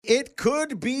It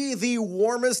could be the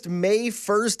warmest May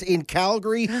 1st in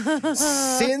Calgary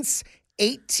since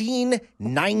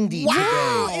 1890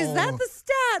 Wow, today. is that the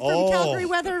stat from Calgary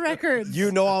Weather Records?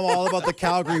 You know I'm all about the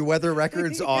Calgary Weather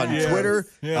Records on Twitter.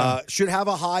 Yeah. Should have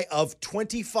a high of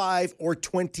 25 or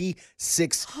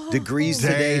 26 degrees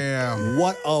today. Damn.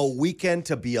 What a weekend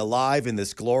to be alive in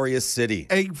this glorious city.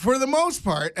 Hey, for the most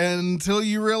part, until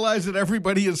you realize that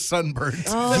everybody is sunburned.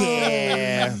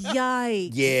 Yeah.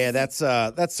 Yikes. Yeah,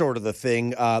 that's sort of the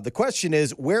thing. The question is,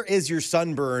 where is your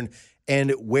sunburn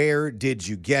and where did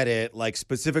you get it? Like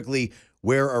specifically,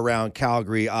 where around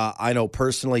Calgary? I know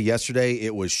personally yesterday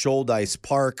it was Shoaldice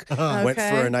Park. Went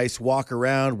for a nice walk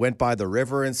around, went by the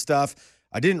river and stuff.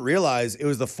 I didn't realize it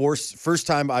was the first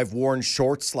time I've worn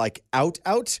shorts like out.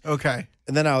 Okay.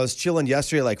 And then I was chilling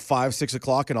yesterday like 5, 6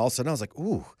 o'clock, and all of a sudden I was like,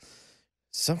 ooh,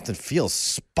 something feels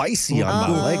spicy on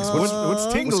my legs.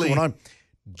 What's tingly? What's going on?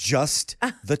 Just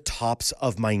the tops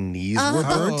of my knees were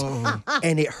burnt,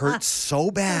 and it hurt so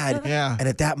bad. Yeah. And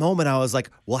at that moment, I was like,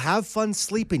 well, have fun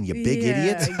sleeping, you big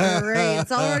idiot. Great.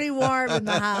 It's already warm in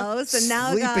the house, and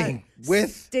now Sleeping I got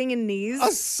with stinging knees.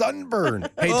 a sunburn.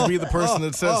 Hate to be the person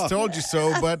that says told you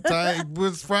so, but it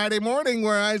was Friday morning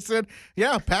where I said,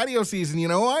 yeah, patio season. You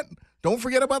know what? Don't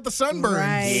forget about the sunburns.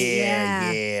 Right.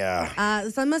 Yeah. The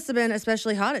sun must have been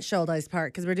especially hot at Shoaldice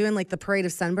Park because we're doing like the parade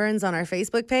of sunburns on our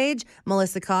Facebook page.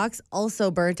 Melissa Cox also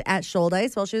burnt at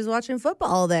Shoaldice while she was watching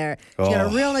football there. She got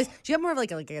a real nice. She got more of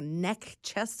like a neck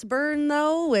chest burn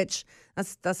though, which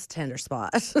that's a tender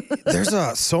spot.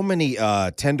 There's so many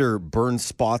tender burn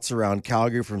spots around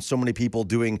Calgary from so many people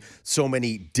doing so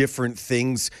many different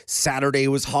things. Saturday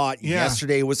was hot. Yeah.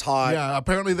 Yesterday was hot. Yeah,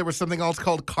 apparently there was something else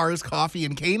called Cars, Coffee,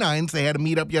 and Canines. They had a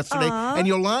meetup yesterday, and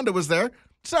Yolanda was there.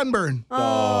 Sunburn.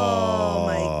 Oh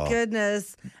my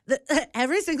goodness!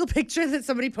 Every single picture that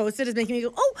somebody posted is making me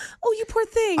go, "Oh, you poor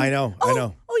thing." I know.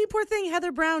 Oh, you poor thing.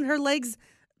 Heather Brown, her legs.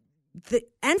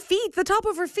 And feet, the top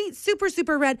of her feet, super,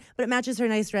 super red, but it matches her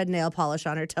nice red nail polish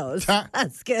on her toes.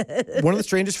 That's good. One of the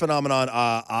strangest phenomenon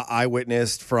I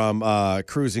witnessed from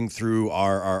cruising through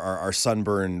our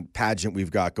sunburn pageant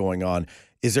we've got going on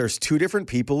is there's two different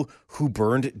people who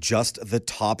burned just the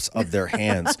tops of their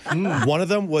hands. One of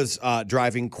them was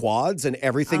driving quads and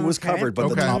everything was covered, but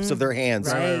the tops of their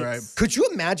hands. Right. Could you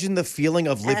imagine the feeling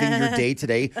of living your day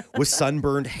today with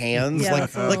sunburned hands? Yeah,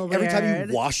 like every time weird.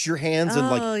 you wash your hands and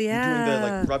like you're doing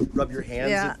the like rub your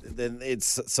hands, Yeah. then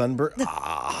it's sunburn.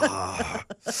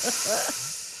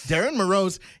 Darren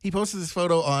Morose, he posted this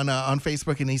photo on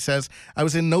Facebook, and he says, I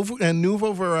was in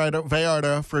Nouveau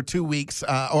Vallarta for 2 weeks,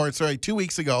 2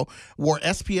 weeks ago, wore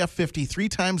SPF 50 3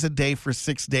 times a day for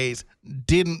 6 days,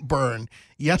 didn't burn.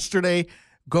 Yesterday,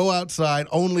 go outside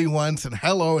only once, and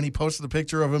hello, and he posted a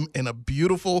picture of him in a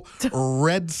beautiful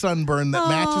red sunburn that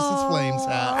matches his flames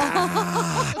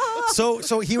hat.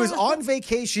 So he was on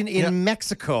vacation in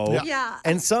Mexico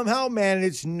and somehow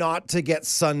managed not to get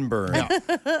sunburned.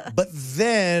 But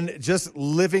then just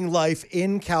living life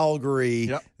in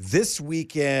Calgary this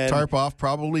weekend. Tarp off,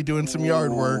 probably doing some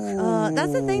yard work.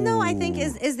 That's the thing, though, I think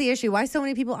is the issue. Why so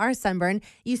many people are sunburned.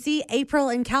 You see April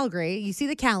in Calgary. You see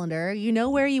the calendar. You know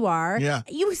where you are. Yeah.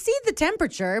 You see the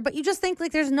temperature, but you just think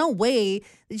like there's no way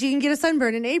that you can get a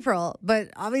sunburn in April. But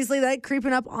obviously that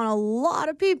creeping up on a lot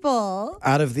of people.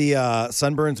 Out of the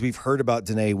sunburns we've heard about,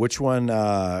 Danae, which one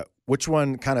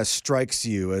kind of strikes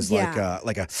you as like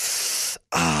a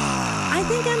I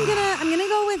think I'm gonna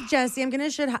go with Jessie. I'm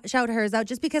gonna shout hers out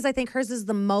just because I think hers is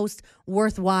the most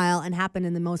worthwhile and happened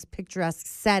in the most picturesque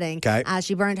setting. Okay.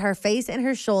 She burned her face and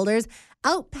her shoulders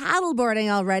out paddleboarding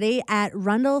already at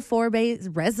Rundle Forebay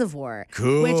Reservoir.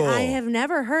 Cool. Which I have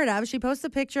never heard of. She posts a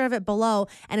picture of it below,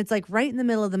 and it's like right in the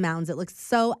middle of the mountains. It looks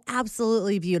so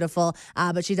absolutely beautiful.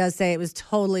 But she does say it was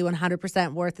totally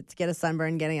 100% worth it to get a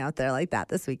sunburn getting out there like that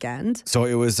this weekend. So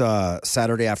it was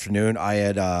Saturday afternoon. I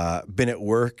had been at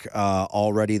work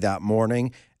already that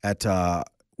morning at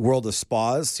World of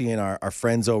Spas, seeing our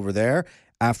friends over there.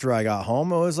 After I got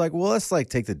home, I was like, well, let's like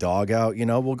take the dog out,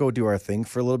 we'll go do our thing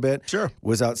for a little bit. Sure.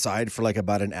 Was outside for like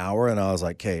about an hour, and I was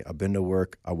like, okay, I've been to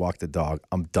work. I walked the dog.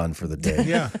 I'm done for the day.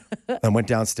 Yeah. I went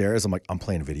downstairs. I'm like, I'm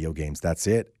playing video games. That's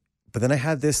it. But then I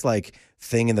had this like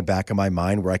thing in the back of my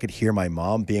mind where I could hear my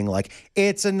mom being like,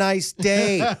 it's a nice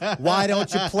day. Why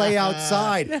don't you play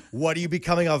outside? What, are you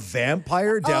becoming a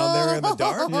vampire down there in the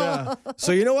dark? Yeah.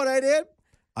 So you know what I did?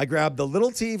 I grabbed the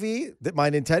little TV that my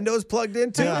Nintendo's plugged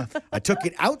into. Yeah. I took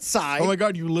it outside. Oh my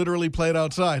God, you literally played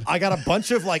outside. I got a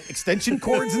bunch of like extension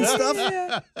cords and stuff,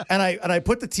 and I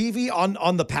put the TV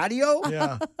on the patio,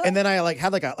 Yeah. and then I like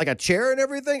had like a chair and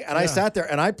everything, and I sat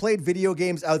there and I played video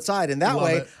games outside, and that Love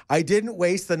way it. I didn't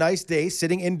waste the nice day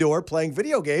sitting indoor playing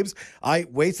video games. I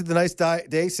wasted the nice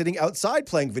day sitting outside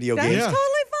playing video That's games. totally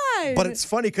fine. But it's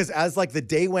funny because as like the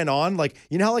day went on, like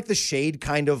you know how like the shade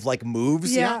kind of like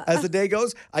moves Yeah. as the day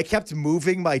goes. I kept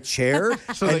moving my chair.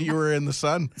 So that you were in the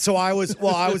sun. So I was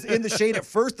in the shade at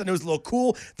first, and it was a little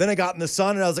cool. Then I got in the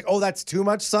sun, and I was like, "Oh, that's too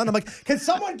much sun." I'm like, "Can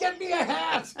someone get me a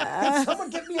hat? Can someone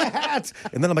get me a hat?"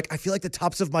 And then I'm like, "I feel like the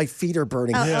tops of my feet are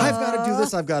burning. I've got to do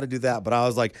this. I've got to do that." But I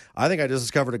was like, "I think I just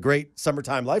discovered a great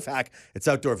summertime life hack. It's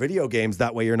outdoor video games.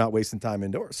 That way, you're not wasting time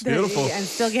indoors." Beautiful. And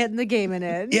still getting the gaming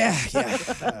in. Yeah.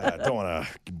 Don't want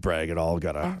to brag at all.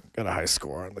 Got a high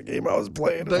score on the game I was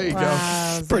playing. There you go.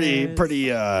 Wow, Pretty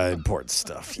Zeus. important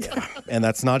stuff, yeah. And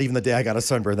that's not even the day I got a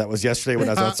sunburn. That was yesterday when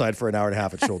I was outside for an hour and a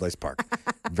half at Shoal Ice Park.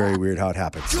 Very weird how it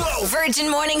happened.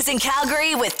 Virgin Mornings in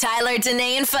Calgary with Tyler,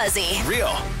 Danae, and Fuzzy.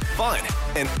 Real, fun,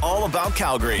 and all about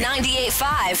Calgary.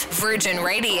 98.5 Virgin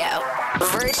Radio.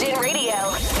 Virgin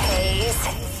Radio pays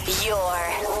your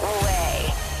way.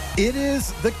 It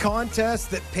is the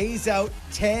contest that pays out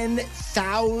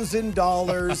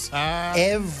 $10,000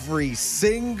 every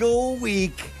single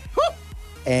week.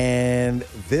 And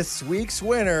this week's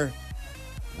winner,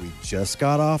 we just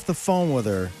got off the phone with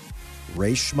her,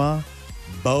 Reshma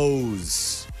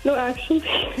Bose. No, actually.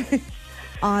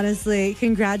 Honestly,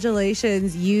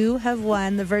 congratulations. You have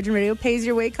won the Virgin Radio Pays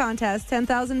Your Way contest,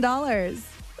 $10,000.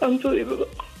 Unbelievable.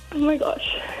 Oh my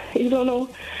gosh. You don't know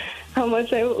how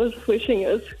much I was wishing it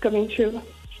was coming true.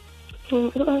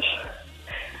 Oh my gosh.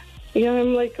 Yeah,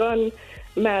 I'm like on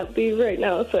mat leave right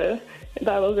now, so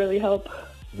that will really help.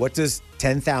 What does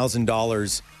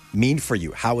 $10,000 mean for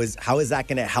you? How is that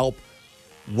going to help?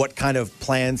 What kind of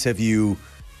plans have you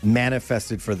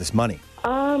manifested for this money?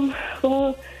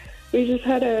 Well, we just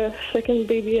had a second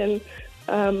baby and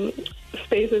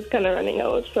space is kind of running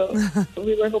out, so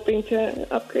we were hoping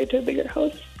to upgrade to a bigger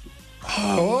house.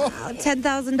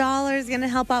 $10,000 going to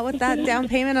help out with that down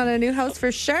payment on a new house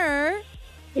for sure.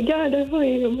 Yeah,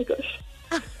 definitely. Oh my gosh.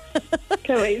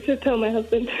 Can't wait to tell my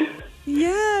husband.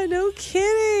 Yeah, no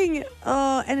kidding.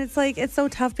 Oh, and it's like, it's so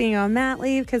tough being on mat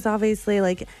leave because obviously,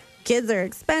 like, kids are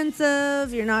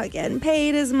expensive. You're not getting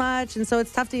paid as much. And so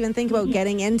it's tough to even think about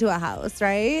getting into a house,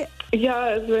 right? Yeah,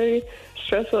 it's very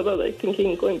stressful about like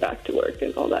thinking going back to work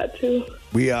and all that too.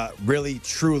 We really,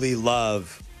 truly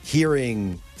love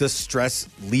hearing the stress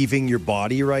leaving your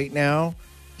body right now,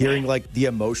 hearing like the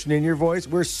emotion in your voice.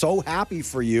 We're so happy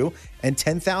for you, and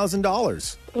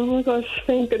 $10,000. Oh my gosh,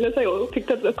 thank goodness I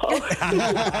picked up the call.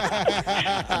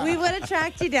 We would have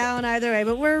tracked you down either way,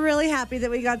 but we're really happy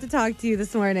that we got to talk to you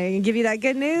this morning and give you that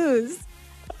good news.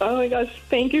 Oh my gosh,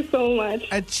 thank you so much.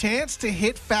 A chance to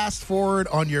hit fast forward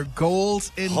on your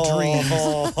goals and dreams.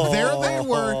 There they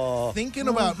were, thinking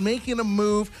about making a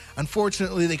move.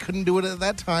 Unfortunately, they couldn't do it at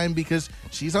that time because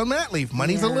she's on mat leave.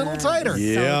 Money's a little tighter.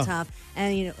 Yeah. So tough.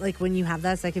 And, you know, like when you have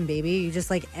that second baby, you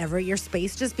just like your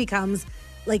space just becomes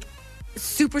like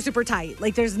super, super tight.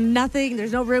 Like there's nothing,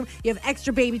 there's no room. You have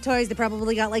extra baby toys. They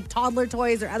probably got like toddler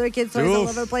toys or other kids' toys all Oof.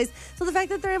 over the place. So the fact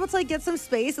that they're able to like get some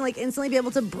space and like instantly be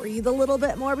able to breathe a little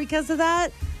bit more because of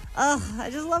that. Oh, I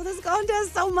just love this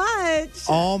contest so much.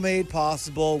 All made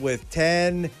possible with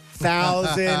 $10,000.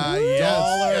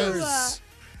 Yes.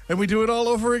 And we do it all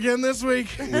over again this week.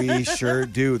 We sure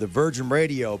do. The Virgin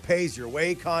Radio Pays Your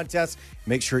Way contest.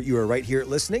 Make sure you are right here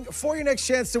listening for your next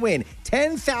chance to win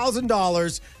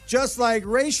 $10,000, just like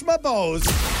Reshma Bose.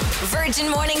 Virgin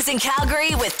Mornings in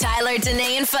Calgary with Tyler,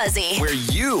 Danae, and Fuzzy. Where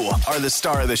you are the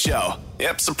star of the show.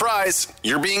 Yep, surprise.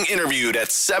 You're being interviewed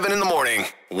at 7 in the morning.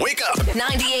 Wake up.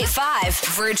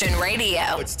 98.5 Virgin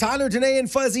Radio. It's Tyler, Danae, and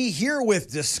Fuzzy here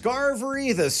with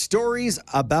Discovery, the stories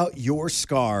about your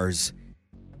scars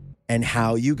and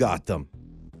how you got them.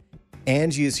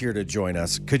 Angie is here to join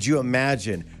us. Could you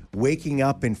imagine waking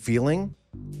up and feeling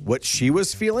what she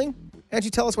was feeling? Angie,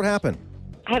 tell us what happened.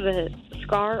 I have a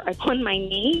scar on my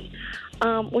knee,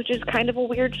 which is kind of a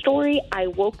weird story. I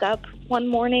woke up one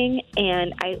morning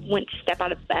and I went to step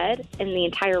out of bed, and the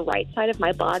entire right side of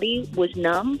my body was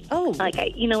numb. Oh. Like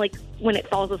like when it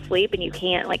falls asleep and you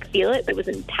can't like feel it, but it was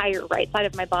the entire right side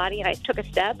of my body. And I took a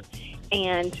step,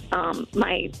 and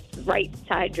my right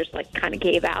side just like kind of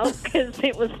gave out because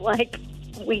it was like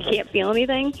we can't feel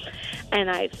anything.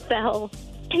 And I fell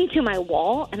into my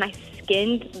wall, and I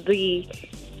skinned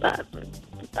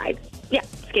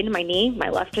skinned my knee, my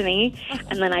left knee,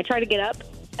 and then I tried to get up,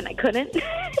 and I couldn't.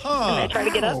 And I tried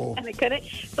to get up, and I couldn't.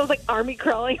 So I was like army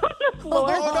crawling on the floor.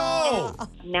 Oh, no.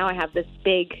 Now I have this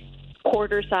big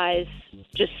quarter-size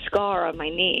just scar on my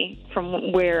knee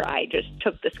from where I just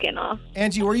took the skin off.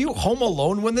 Angie, were you home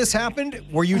alone when this happened?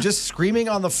 Were you just screaming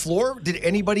on the floor? Did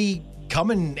anybody come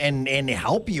and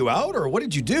help you out, or what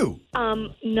did you do?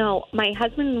 No, my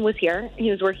husband was here.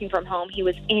 He was working from home. He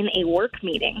was in a work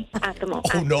meeting at the moment.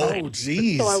 Oh, no,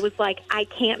 geez. So I was like, I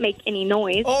can't make any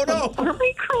noise. Oh, no.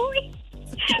 Army crawling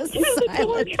Just to the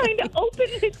door, silent. trying to open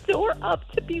the door up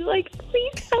to be like,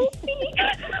 please help me.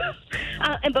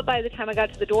 But by the time I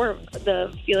got to the door,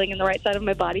 the feeling in the right side of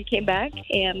my body came back,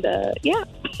 and yeah.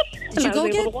 Did you go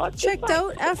get checked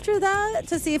out after that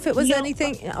to see if it was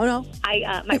anything? Oh, no.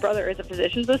 My brother is a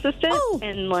physician's assistant,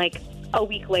 and like a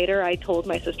week later, I told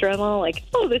my sister-in-law, like,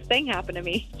 oh, this thing happened to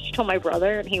me. She told my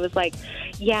brother, and he was like,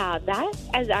 yeah, that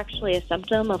is actually a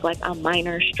symptom of like a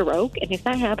minor stroke, and if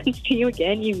that happens to you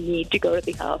again, you need to go to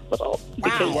the hospital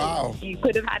because you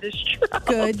could have had a stroke.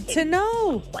 Good to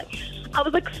know. Like, I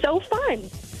was like, so fun.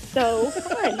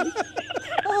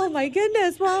 Oh, my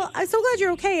goodness. Well, I'm so glad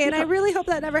you're okay, and I really hope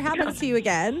that never happens to you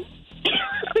again.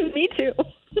 Me too.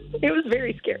 It was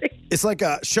very scary. It's like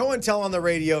a show and tell on the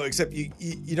radio, except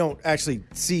you don't actually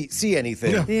see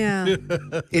anything. Yeah.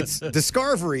 It's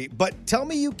Discovery, but tell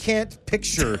me you can't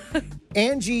picture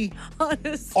Angie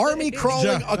Honestly. army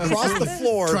crawling across the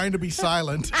floor, Trying to be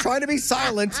silent.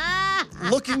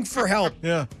 looking for help.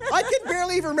 Yeah. I can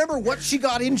barely even remember what she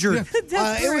got injured.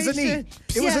 It was a knee.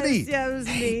 It was a knee. Yeah, it was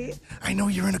a knee. I know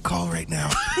you're in a call right now,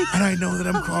 and I know that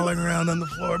I'm crawling around on the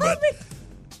floor, but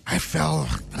I fell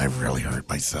and I really hurt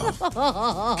myself.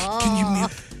 Can you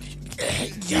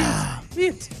mute? Yeah.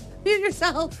 Mute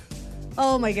yourself.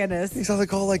 Oh, my goodness. He's on the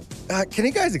call like, can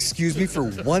you guys excuse me for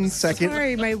 1 second?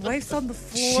 Sorry, my wife's on the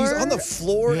floor. She's on the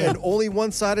floor and only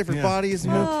one side of her body is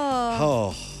moved.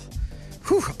 Oh.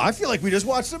 Whew, I feel like we just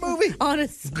watched a movie.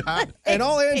 Honestly. And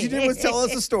all Angie did was tell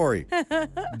us a story.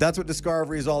 That's what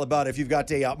Discovery is all about. If you've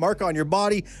got a mark on your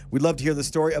body, we'd love to hear the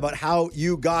story about how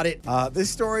you got it. This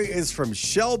story is from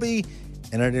Shelby,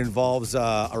 and it involves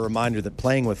a reminder that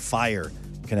playing with fire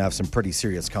can have some pretty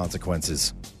serious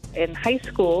consequences. In high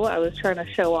school, I was trying to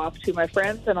show off to my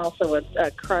friends and also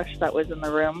a crush that was in the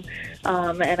room.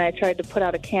 And I tried to put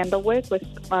out a candle wick with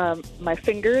my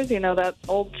fingers, you know, that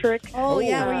old trick. Oh,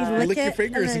 yeah, where you lick your it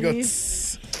fingers and then go. you-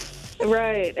 "Tss."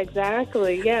 Right,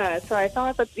 exactly. Yeah. So I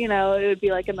thought that, you know, it would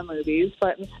be like in the movies,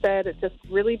 but instead it just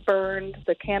really burned.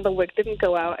 The candle wick didn't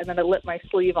go out, and then it lit my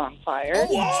sleeve on fire.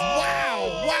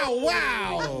 Wow.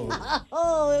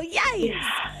 Oh, yikes.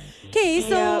 Okay,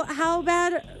 so how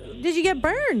bad did you get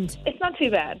burned? It's not too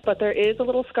bad, but there is a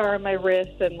little scar on my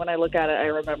wrist, and when I look at it, I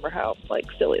remember how like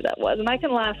silly that was. And I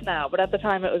can laugh now, but at the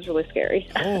time it was really scary.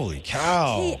 Holy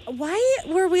cow. Hey, why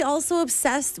were we all so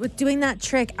obsessed with doing that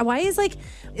trick? Why is it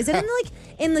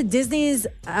in the Disney's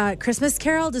Christmas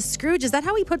Carol? Does Scrooge, is that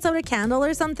how he puts out a candle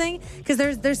or something? Because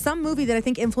there's some movie that I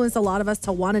think influenced a lot of us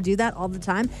to want to do that all the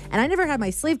time. And I never had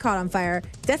my sleeve caught on fire.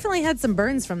 Definitely had some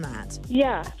burns from that.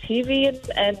 Yeah, TV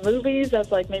and movies,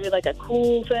 that's like maybe like a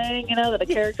cool thing, you know, that a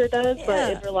character does,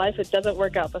 but in real life it doesn't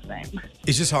work out the same.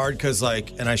 It's just hard because,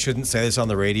 like, and I shouldn't say this on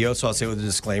the radio, so I'll say it with a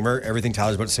disclaimer. Everything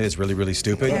Tyler's about to say is really, really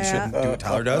stupid. You shouldn't do what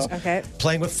Tyler does. Okay.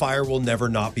 Playing with fire will never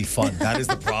not be fun. That is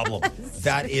the problem.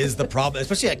 That is the problem.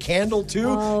 Especially a candle, too.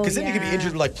 Because then you could be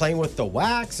injured, like, playing with the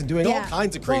wax and doing all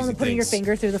kinds of crazy and putting your things.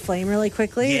 finger through the flame really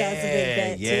quickly. That was a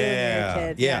big bit, too, when you were a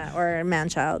kid. Yeah. Or a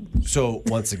man-child. So,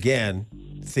 once again,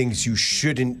 things you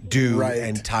shouldn't do, Right.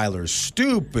 and Tyler's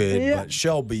stupid, but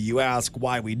Shelby, you ask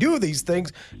why we do these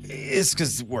things, it's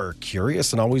because we're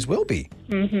curious and always will be.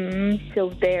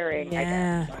 Feels daring, I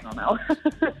Yeah. guess. I don't know.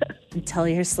 Until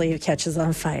your sleeve catches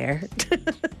on fire.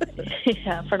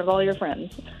 Yeah, in front of all your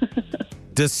friends.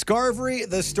 Discovery,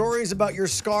 the stories about your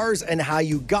scars and how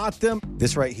you got them.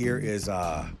 This right here is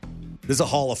this is a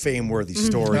Hall of Fame worthy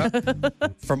story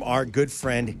from our good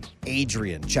friend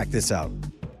Adrian. Check this out.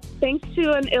 Thanks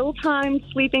to an ill-timed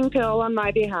sleeping pill on my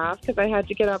behalf, because I had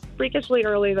to get up freakishly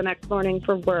early the next morning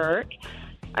for work.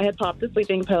 I had popped the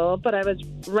sleeping pill, but I was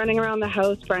running around the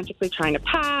house frantically trying to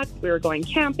pack. We were going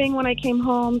camping when I came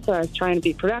home, so I was trying to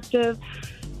be productive,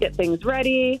 get things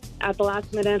ready. At the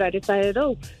last minute, I decided,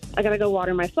 I got to go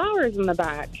water my flowers in the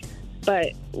back.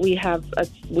 But we had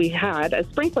a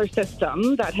sprinkler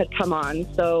system that had come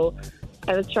on, so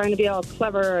I was trying to be all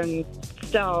clever and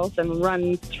stealth and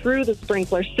run through the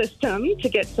sprinkler system to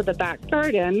get to the back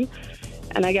garden.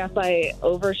 And I guess I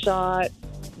overshot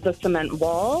the cement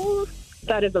wall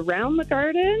that is around the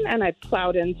garden, and I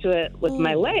plowed into it with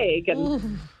my leg.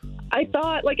 And I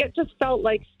thought, it just felt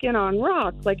like skin on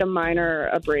rock, like a minor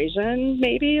abrasion,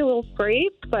 maybe a little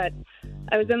scrape, but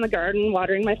I was in the garden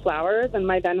watering my flowers, and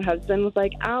my then husband was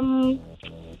like,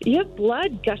 you have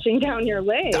blood gushing down your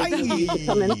leg. You need to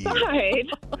come inside.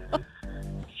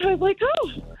 So I was like,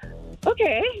 oh,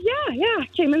 okay, yeah.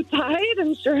 Came inside,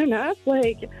 and sure enough,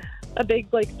 like a big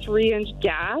 3-inch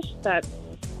gash that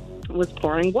was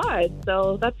pouring blood.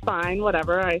 So that's fine,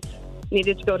 whatever. I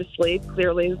needed to go to sleep.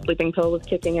 Clearly, the sleeping pill was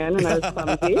kicking in, and I was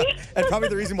clumsy. And probably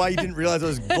the reason why you didn't realize there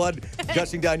was blood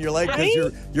gushing down your leg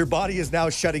because your body is now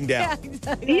shutting down. Yeah,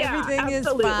 exactly. Yeah, Everything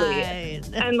absolutely. is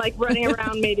fine. And running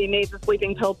around maybe made the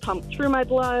sleeping pill pump through my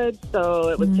blood, so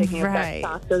it was taking effect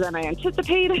faster than I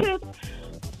anticipated.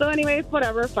 So anyways,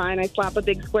 whatever, fine. I slap a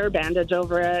big square bandage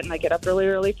over it, and I get up really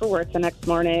early for work the next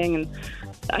morning, and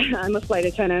I'm a flight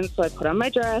attendant, so I put on my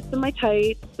dress and my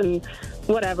tights and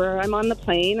whatever. I'm on the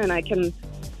plane, and I can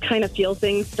kind of feel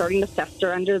things starting to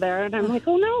fester under there, and I'm like,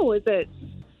 oh no, is it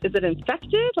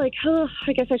infected? I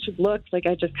guess I should look.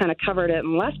 I just kind of covered it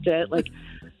and left it.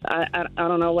 I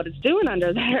don't know what it's doing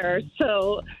under there.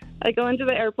 So I go into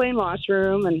the airplane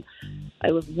washroom, and I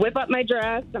whip up my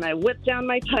dress, and I whip down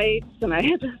my tights, and I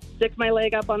stick my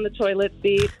leg up on the toilet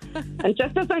seat. And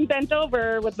just as I'm bent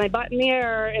over with my butt in the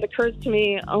air, it occurs to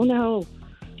me, oh no,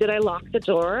 did I lock the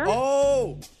door?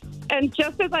 Oh! And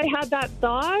just as I had that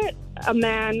thought, a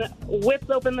man whips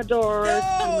open the door to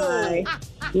my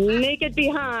naked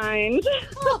behind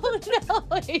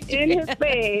in his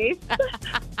face.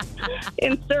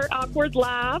 Insert awkward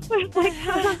laugh. It's like,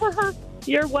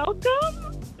 you're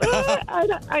welcome?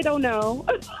 I don't know.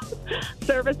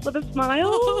 Service with a smile.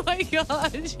 Oh my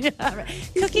gosh! Yeah,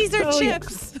 cookies or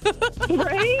chips,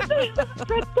 right?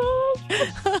 Pretzels.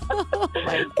 Oh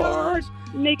my gosh!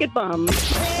 Naked bum.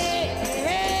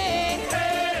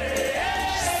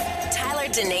 Tyler,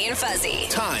 Danae, and Fuzzy.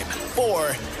 Time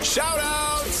for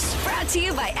shout-outs. Brought to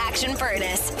you by Action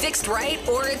Furnace. Fixed right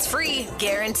or it's free.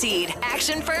 Guaranteed.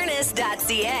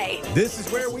 ActionFurnace.ca. This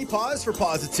is where we pause for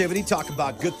positivity, talk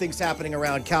about good things happening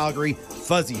around Calgary.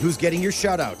 Fuzzy, who's getting your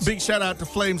shout-outs? Big shout out to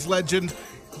Flames legend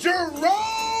Jerome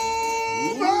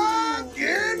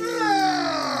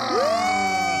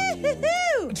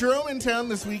Jerome in town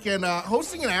this weekend,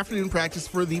 hosting an afternoon practice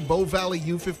for the Bow Valley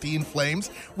U15 Flames,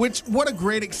 which, what a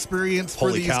great experience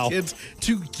for these kids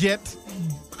to get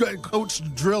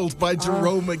coached drilled by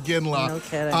Jerome McGinley. No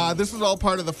kidding. This was all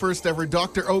part of the first ever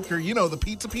Dr. Oker, the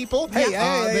pizza people. They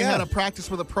had a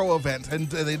practice with a pro event, and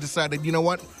they decided, you know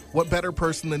what better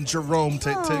person than Jerome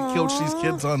to coach these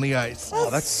kids on the ice.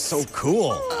 Oh, that's so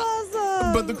cool.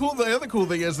 But the other cool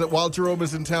thing is that while Jerome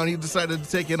is in town, he decided to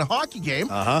take in a hockey game,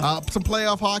 some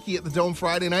playoff hockey at the Dome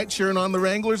Friday night, cheering on the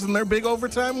Wranglers in their big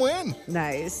overtime win.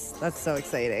 Nice. That's so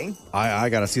exciting. I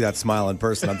got to see that smile in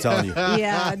person, I'm telling you.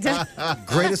 Yeah.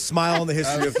 Greatest smile in the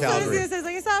history of Calgary.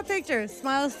 I saw a picture.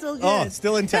 Smile's still good. Oh,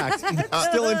 still intact.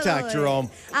 Still intact, Jerome.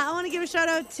 I want to give a shout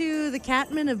out to the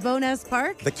Catman of Boness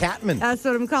Park. The Catman. That's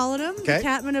what I'm calling him. Okay. The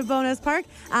Catman of Boness Park.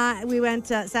 We went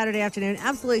Saturday afternoon.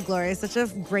 Absolutely glorious. Such a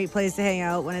great place to hang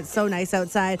out when it's so nice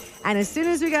outside. And as soon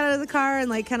as we got out of the car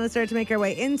and kind of started to make our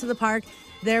way into the park,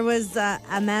 there was a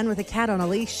man with a cat on a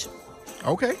leash.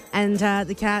 Okay. And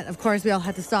the cat, of course, we all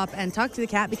had to stop and talk to the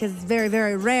cat because it's very,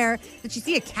 very rare that you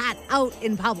see a cat out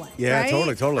in public. Yeah, right?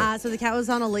 totally. So the cat was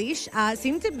on a leash.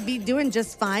 Seemed to be doing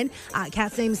just fine.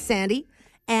 Cat's name's Sandy.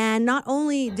 And not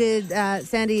only did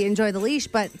Sandy enjoy the leash,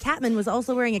 but Catman was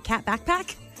also wearing a cat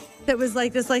backpack that was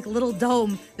this little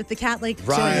dome that the cat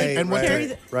Right. And what carry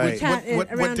day? the cat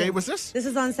What around day him. was this? This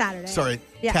is on Saturday. Sorry,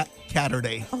 Yeah.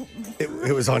 Catterday. Oh,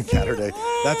 It was on Catterday.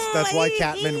 That's why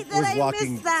Catman hate that was I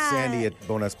walking missed that. Sandy at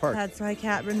Boness Park. that's why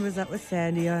Catman was up with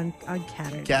Sandy on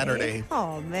Catterday. Catterday.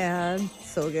 Oh, man.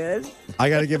 So good. I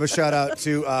got to give a shout out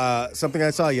to something I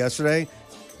saw yesterday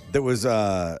that was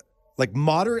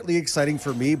moderately exciting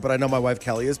for me, but I know my wife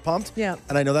Kelly is pumped. Yeah.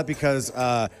 And I know that because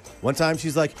one time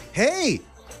she's like, hey,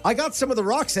 I got some of the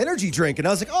Rock's energy drink. And I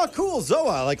was like, oh, cool,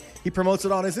 Zoa. He promotes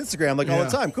it on his Instagram all the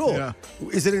time. Cool. Yeah.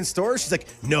 Is it in stores? She's like,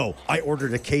 no, I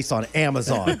ordered a case on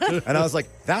Amazon. And I was like,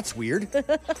 that's weird.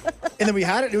 And then we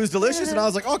had it. And it was delicious. And I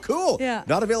was like, oh, cool. Yeah.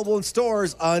 Not available in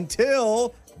stores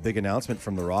until big announcement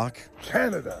from The Rock.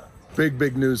 Canada.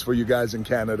 Big news for you guys in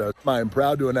Canada. I am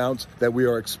proud to announce that we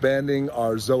are expanding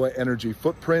our Zoa Energy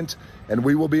footprint, and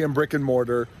we will be in brick and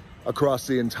mortar across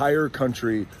the entire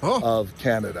country of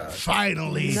Canada.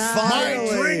 Finally, Nice.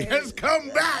 my drink has come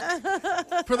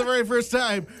back for the very first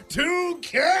time to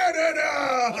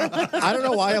Canada. I don't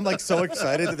know why I'm like so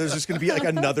excited that there's just going to be like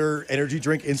another energy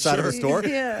drink inside of the store.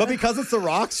 Yeah. But because it's The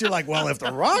Rock's, you're like, well, if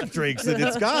The Rock drinks it,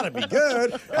 it's got to be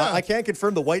good. I can't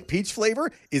confirm the white peach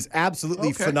flavor is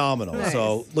absolutely phenomenal. Nice.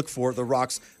 So look for The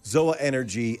Rock's Zoa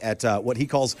Energy at what he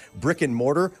calls brick and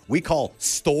mortar. We call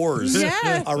stores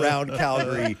Yes. around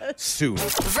Calgary soon.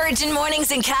 Virgin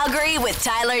Mornings in Calgary with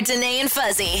Tyler, Danae, and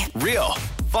Fuzzy. Real,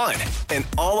 fun, and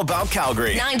all about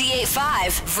Calgary.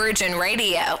 98.5 Virgin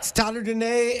Radio. It's Tyler,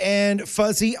 Danae, and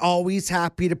Fuzzy, always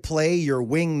happy to play your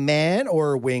wing man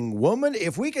or wing woman.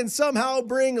 If we can somehow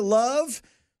bring love,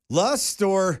 lust,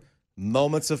 or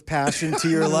moments of passion to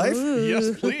your life,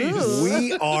 Yes, please.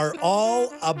 we are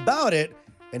all about it.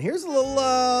 And here's a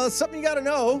little something you got to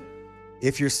know.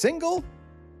 If you're single,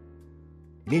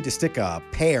 you need to stick a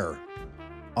pear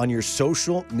on your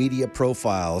social media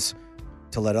profiles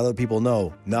to let other people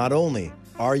know not only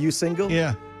are you single,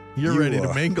 Yeah, you're ready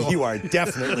to mingle. You are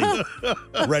definitely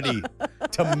ready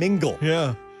to mingle.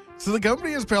 Yeah. So the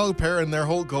company is Pale Pear, and their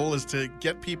whole goal is to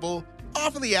get people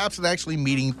off of the apps and actually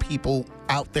meeting people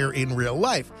out there in real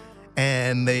life.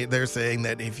 And they're saying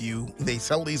that if they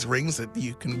sell these rings that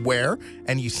you can wear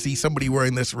and you see somebody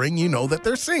wearing this ring, you know that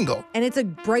they're single. And it's a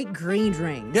bright green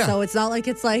ring. Yeah. So it's not like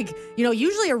it's like,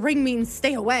 usually a ring means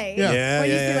stay away. Yeah. Yeah, Where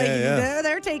you yeah, see like, yeah.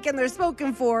 they're taken, they're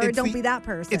spoken for. It's Don't the- be that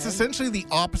person. It's essentially the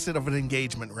opposite of an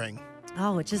engagement ring.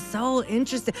 Oh, which is so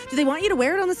interesting. Do they want you to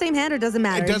wear it on the same hand or does it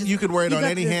matter? You could wear it you on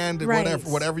got any this- hand, right.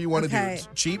 whatever you want to do. Okay. It's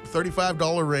cheap,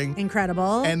 $35 ring.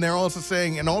 Incredible. And they're also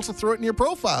saying, and also throw it in your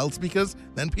profiles because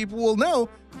then people will know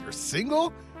you're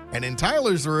single and, in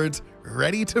Tyler's words,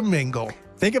 ready to mingle.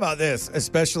 Think about this,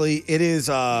 especially it is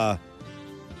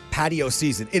patio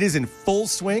season. It is in full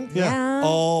swing. Yeah. A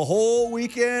whole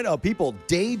weekend of people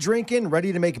day drinking,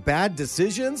 ready to make bad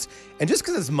decisions. And just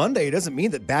because it's Monday, it doesn't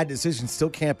mean that bad decisions still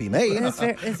can't be made. It's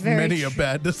very Many a true.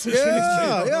 bad decision is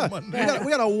Yeah, made on yeah. a Monday.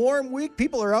 We got a warm week.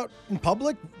 People are out in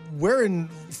public wearing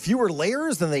fewer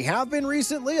layers than they have been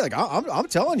recently. Like I'm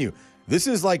telling you, this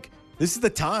is the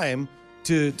time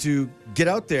to get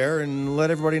out there and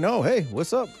let everybody know, hey,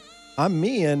 what's up? I'm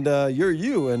me and you're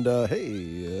you and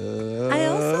hey,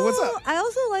 what's up? I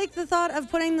also like the thought of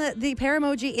putting the pear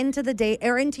emoji into the date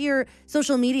or into your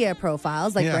social media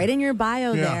profiles, like Yeah. right in your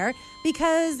bio Yeah. there,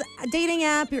 because a dating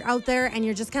app, you're out there and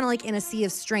you're just kind of like in a sea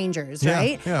of strangers, Yeah,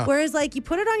 right? yeah. Whereas like you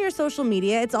put it on your social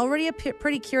media, it's already a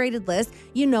pretty curated list.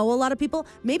 You know a lot of people.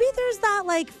 Maybe there's that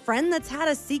like friend that's had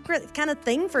a secret kind of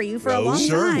thing for you for a long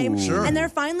time, sure. and they're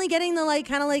finally getting the like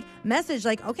kind of like message,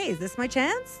 like, okay, is this my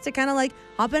chance to kind of like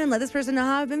hop in and let this person know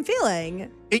how I've been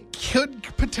feeling? It could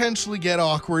potentially get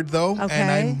awkward, though. Okay.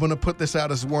 And I'm going to put this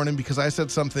out as a warning because I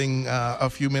said something a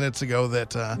few minutes ago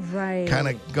that Right. kind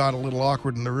of got a little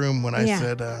awkward in the room when I Yeah.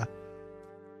 said,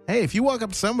 hey, if you walk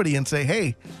up to somebody and say,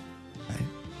 hey,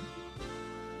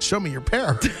 show me your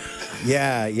pear.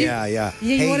 Yeah. Yeah,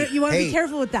 you want to be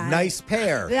careful with that. Nice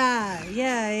pair.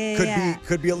 Yeah.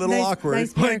 Could be a little awkward.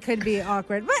 Nice pair could be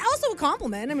awkward, but also a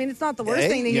compliment. I mean, it's not the worst Hey,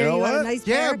 thing to you hear. know You got a what? nice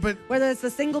Yeah, pair, but- whether it's the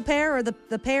single pair or the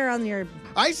pair on your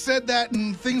I said that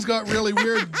and things got really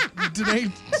weird.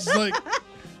 Danae's like,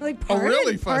 like. Oh, Pardon,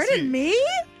 really, Fussy? Pardon me.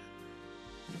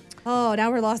 Oh, now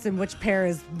we're lost in which pair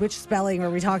is which spelling are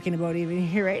we talking about even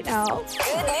here right now?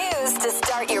 Good news to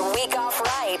start your week off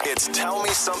right. It's Tell Me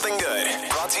Something Good,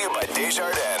 brought to you by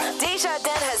Desjardins.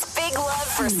 Desjardins has big love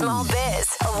for small biz,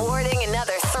 awarding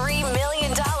another $3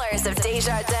 million of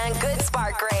Desjardins Good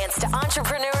Spark grants to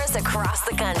entrepreneurs across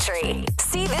the country.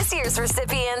 See this year's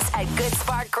recipients at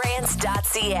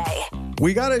goodsparkgrants.ca.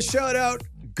 We got to shout out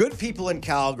good people in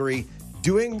Calgary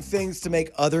doing things to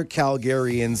make other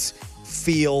Calgarians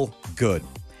feel good.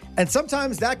 And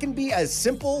sometimes that can be as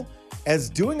simple as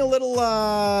doing a little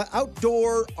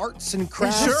outdoor arts and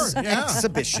crafts Sure, yeah.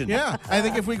 exhibition. yeah. I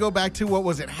think if we go back to, what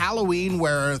was it, Halloween,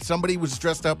 where somebody was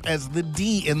dressed up as the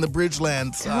D in the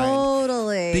Bridgeland sign.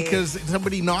 Totally. Because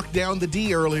somebody knocked down the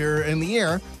D earlier in the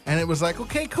year, and it was like,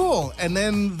 okay, cool. And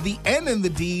then the N in the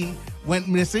D went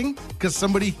missing because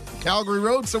Calgary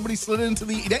Road, somebody slid into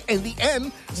the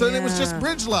N, so then it was just Yeah.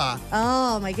 Bridge Law.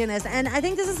 Oh my goodness. And I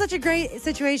think this is such a great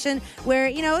situation where,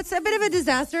 it's a bit of a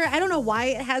disaster. I don't know why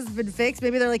it has been fixed.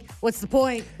 Maybe they're like, what's the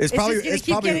point? It's probably- just gonna it's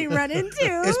keep probably- getting run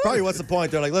into. It's probably what's the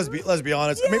point. They're like, let's be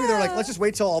honest. Maybe they're like, Yeah. let's just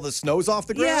wait till all the snow's off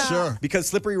the ground. Yeah. Sure. Because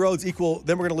slippery roads equal,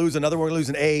 then we're going to lose another one. We're going to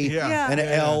lose an A Yeah. and an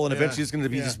Yeah. L, and Yeah. eventually it's going to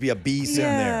be just be a B sitting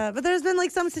Yeah, there. but there's been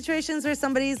like some situations where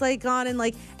somebody's like gone and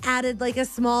like added like a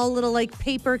small little little like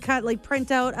paper cut like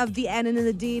printout of the N and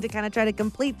the D to kind of try to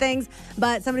complete things.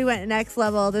 But somebody went next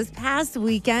level this past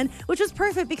weekend, which was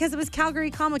perfect because it was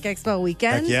Calgary Comic Expo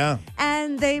weekend. Heck yeah.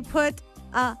 And they put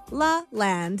La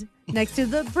Land next to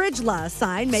the Bridge La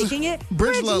sign, making it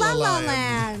Bridge La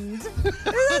Land.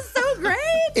 That's so great.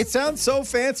 It sounds so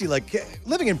fancy, like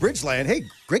living in Bridgeland. Hey,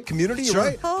 great community, Sure.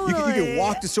 right? You can Totally.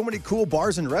 walk to so many cool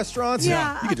bars and restaurants.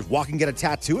 Yeah. You could just walk and get a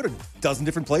tattoo at a dozen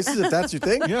different places if that's your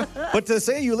thing. Yeah. But to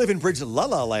say you live in Bridge La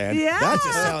La Land, Yeah. that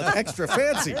just sounds extra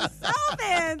fancy. So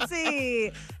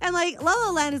fancy. And like La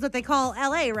La Land is what they call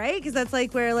LA, right? Because that's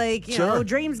like where like, you know, Sure.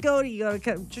 dreams go to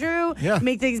come true, Yeah.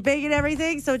 make things big and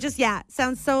everything. So just, yeah,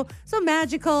 sounds so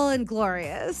magical and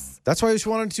glorious. That's why I just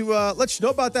wanted to let you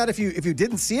know about that. If you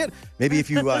didn't see it, maybe if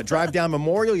you drive down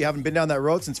Memorial, you haven't been down that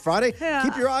road since Friday, Yeah.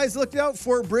 keep your eyes looking out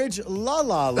for Bridge La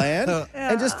La Land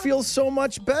and just feel so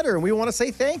much better. And we want to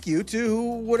say thank you to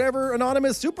whatever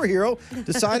anonymous superhero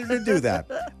decided to do that.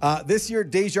 This year,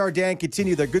 Desjardins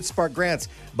continue their Good Spark grants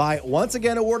by once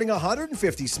again awarding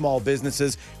 150 small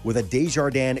businesses with a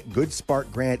Desjardins Good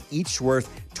Spark grant, each worth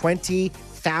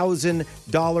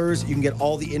 $20,000. You can get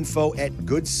all the info at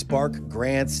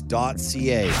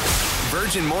goodsparkgrants.ca.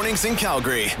 Virgin Mornings in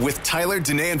Calgary with Tyler,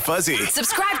 Danae, and Fuzzy.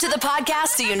 Subscribe to the podcast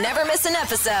so you never miss an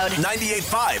episode.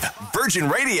 98.5 Virgin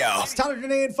Radio. Tyler,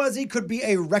 Danae, and Fuzzy could be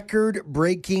a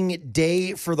record-breaking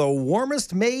day for the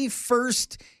warmest May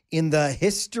 1st in the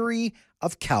history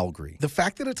of Calgary. The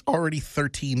fact that it's already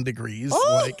 13 degrees,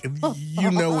 like,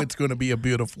 you know it's going to be a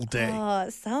beautiful day. Oh,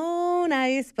 so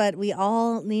nice. But we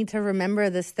all need to remember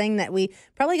this thing that we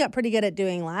probably got pretty good at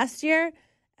doing last year,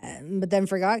 but then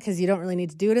forgot because you don't really need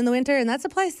to do it in the winter, and that's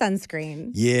apply sunscreen.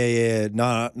 Yeah.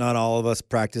 Not all of us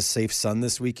practice safe sun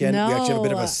this weekend. We actually have a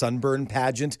bit of No. a sunburn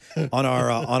pageant on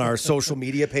our social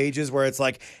media pages where it's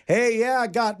like, hey, yeah,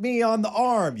 got me on the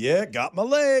arm. Yeah, got my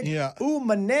leg. Yeah. Ooh,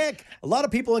 my neck. A lot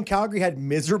of people in Calgary had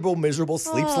miserable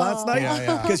sleeps last night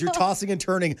Yeah. because you're tossing and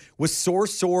turning with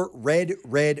sore, red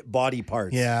body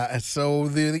parts. Yeah, so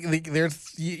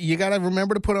there's you got to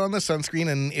remember to put on the sunscreen,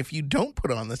 and if you don't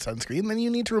put on the sunscreen, then you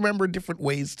need to remember different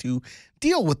ways to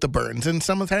deal with the burns, and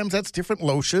sometimes that's different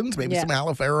lotions, maybe some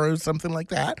aloe vera or something like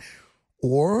that.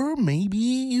 Or maybe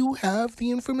you have the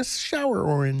infamous shower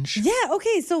orange. Yeah,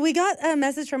 okay. So we got a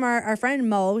message from our friend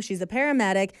Mo. She's a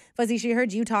paramedic. Fuzzy, she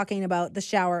heard you talking about the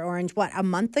shower orange, a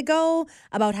month ago?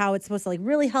 About how it's supposed to like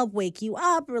really help wake you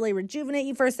up, really rejuvenate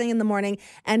you first thing in the morning.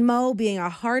 And Mo, being a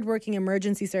hardworking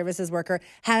emergency services worker,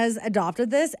 has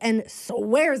adopted this and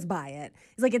swears by it.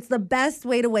 He's like, it's the best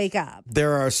way to wake up.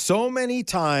 There are so many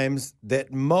times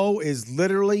that Mo is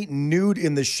literally nude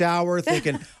in the shower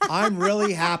thinking, I'm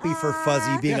really happy for Fuzzy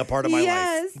being a part of my life.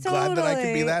 Yes, totally. Glad that I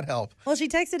could be that help. Well, she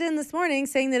texted in this morning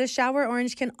saying that a shower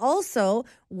orange can also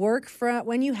work for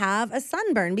when you have a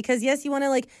sunburn, because yes, you want to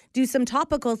like do some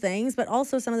topical things, but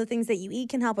also some of the things that you eat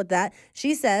can help with that.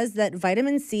 She says that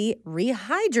vitamin C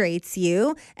rehydrates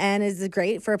you and is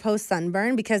great for a post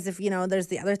sunburn, because if, you know, there's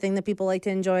the other thing that people like to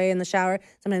enjoy in the shower,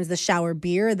 sometimes the shower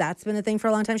beer, that's been a thing for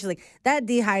a long time. She's like, that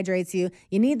dehydrates you.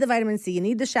 You need the vitamin C, you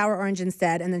need the shower orange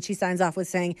instead. And then she signs off with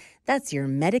saying, that's your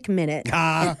medic minute.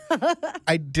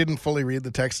 I didn't fully read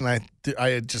the text, and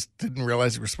I just didn't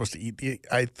realize you were supposed to eat it.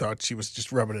 I thought she was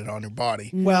just rubbing it on your body.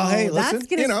 Well, hey, That's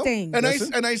listen, gonna sting.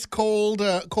 a nice cold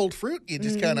fruit. You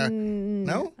just kind of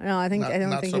no. No, I don't think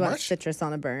so you want much? citrus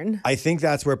on a burn. I think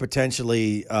that's where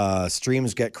potentially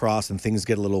streams get crossed and things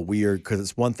get a little weird, because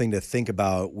it's one thing to think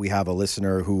about. We have a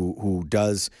listener who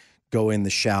does go in the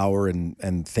shower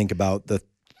and think about the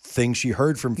thing she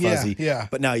heard from Fuzzy. Yeah.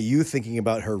 But now you thinking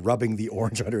about her rubbing the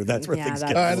orange on her, that's where Yeah, things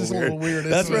that's- get That a is a little little weird.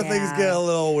 weird. That's where isn't it? things get a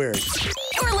little weird.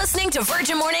 You're listening to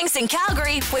Virgin Mornings in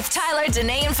Calgary with Tyler,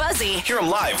 Danae, and Fuzzy. Hear them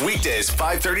live weekdays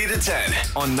 5:30 to 10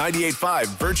 on 98.5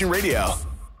 Virgin Radio.